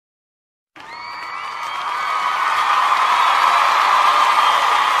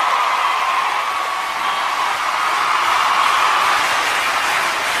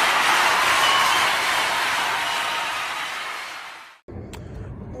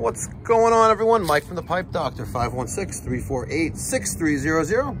What's going on, everyone? Mike from the Pipe Doctor,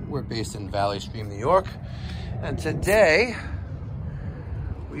 516-348-6300. We're based in Valley Stream, New York. And today,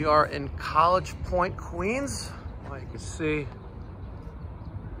 we are in College Point, Queens. Well, you can see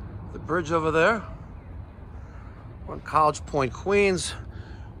the bridge over there. We're in College Point, Queens,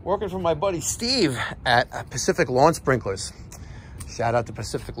 working for my buddy Steve at Pacific Lawn Sprinklers. Shout out to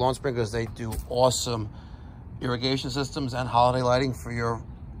Pacific Lawn Sprinklers. They do awesome irrigation systems and holiday lighting for your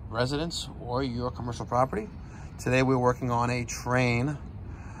residence or your commercial property. Today we're working on a Trane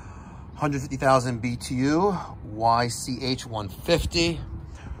 150,000 BTU YCH150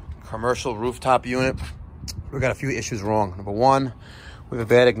 commercial rooftop unit. We've got a few issues wrong. Number one, we have a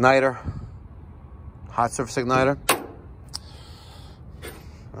bad igniter, hot surface igniter.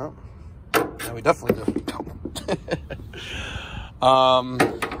 Well, yeah, we definitely do.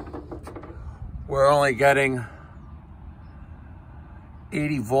 We're only getting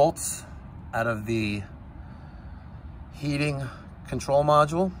 80 volts out of the heating control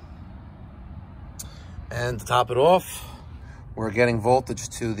module. And to top it off, we're getting voltage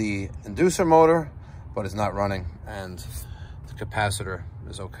to the inducer motor, but it's not running, and the capacitor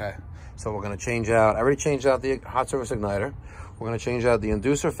is okay. So we're gonna change out, I already changed out the hot surface igniter. We're gonna change out the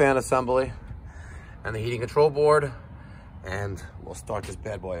inducer fan assembly and the heating control board, and we'll start this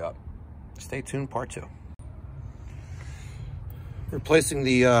bad boy up. Stay tuned, part 2. Replacing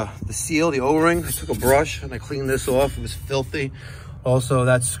the seal, the O-ring. I took a brush and I cleaned this off. It was filthy. Also,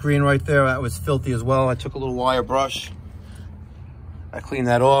 that screen right there, that was filthy as well. I took a little wire brush. I cleaned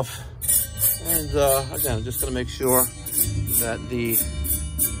that off. And again, I'm just gonna make sure that the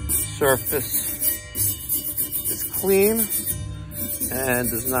surface is clean and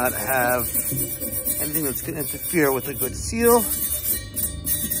does not have anything that's gonna interfere with a good seal.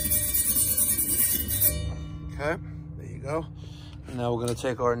 Okay, there you go. And now we're going to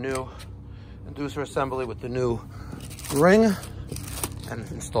take our new inducer assembly with the new ring and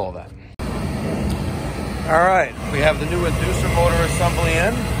install that. All right, we have the new inducer motor assembly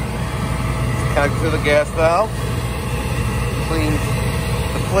in. Connected to the gas valve. Cleaned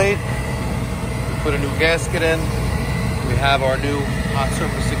the plate. We put a new gasket in. We have our new hot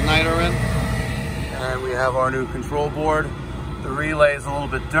surface igniter in. And we have our new control board. The relay is a little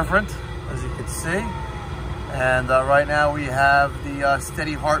bit different, as you can see. And right now we have the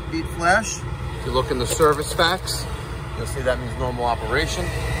steady heartbeat flash. If you look in the service facts, you'll see that means normal operation.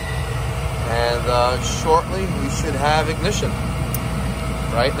 And shortly we should have ignition.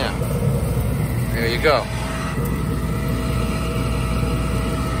 Right now. There you go.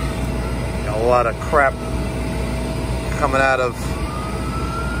 Got a lot of crap coming out of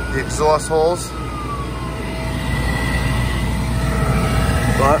the exhaust holes.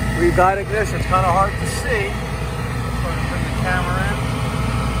 But we got ignition. It's kind of hard to see. I'm going to bring the camera in.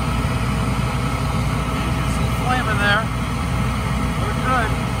 You can see flame in there. We're good.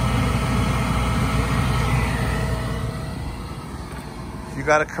 If you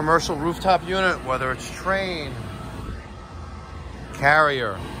got a commercial rooftop unit, whether it's Trane,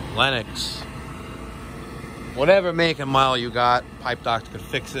 Carrier, Lennox, whatever make and model you got, Pipe Doctor could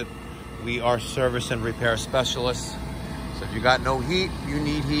fix it. We are service and repair specialists. So if you got no heat, you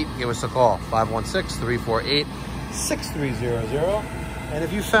need heat, give us a call, 516-348-6300. And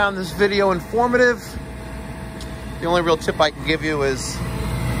if you found this video informative, the only real tip I can give you is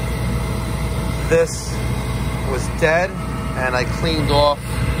this was dead, and I cleaned off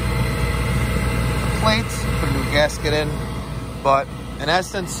the plates, put a new gasket in. But in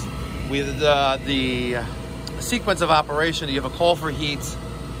essence, with the sequence of operation, you have a call for heat,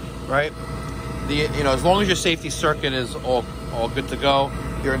 right? As long as your safety circuit is all good to go,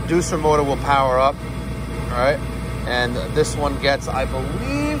 your inducer motor will power up, all right? And this one gets, I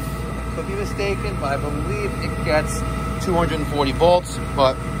believe, I could be mistaken, but I believe it gets 240 volts,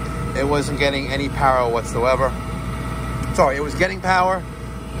 but it wasn't getting any power whatsoever. Sorry, it was getting power,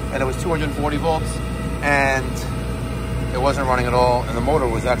 and it was 240 volts, and it wasn't running at all, and the motor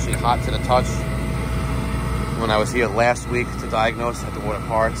was actually hot to the touch when I was here last week to diagnose at the water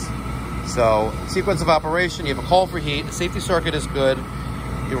parts. So, sequence of operation, you have a call for heat, the safety circuit is good,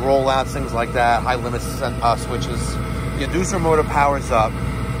 you roll out things like that, high limit switches, the inducer motor powers up,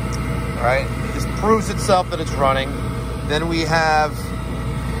 all right? This proves itself that it's running. Then we have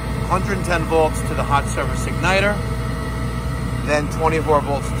 110 volts to the hot surface igniter, then 24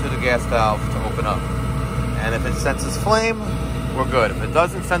 volts to the gas valve to open up. And if it senses flame, we're good. If it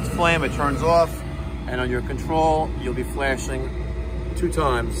doesn't sense flame, it turns off, and on your control, you'll be flashing 2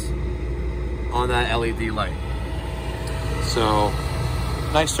 times on that LED light. So,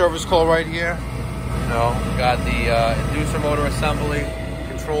 nice service call right here. You know, got the inducer motor assembly,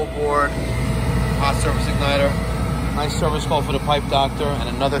 control board, hot surface igniter. Nice service call for the pipe doctor, and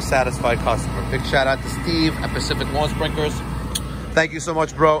another satisfied customer. Big shout out to Steve at Pacific Lawn Sprinklers. Thank you so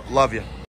much, bro. Love you.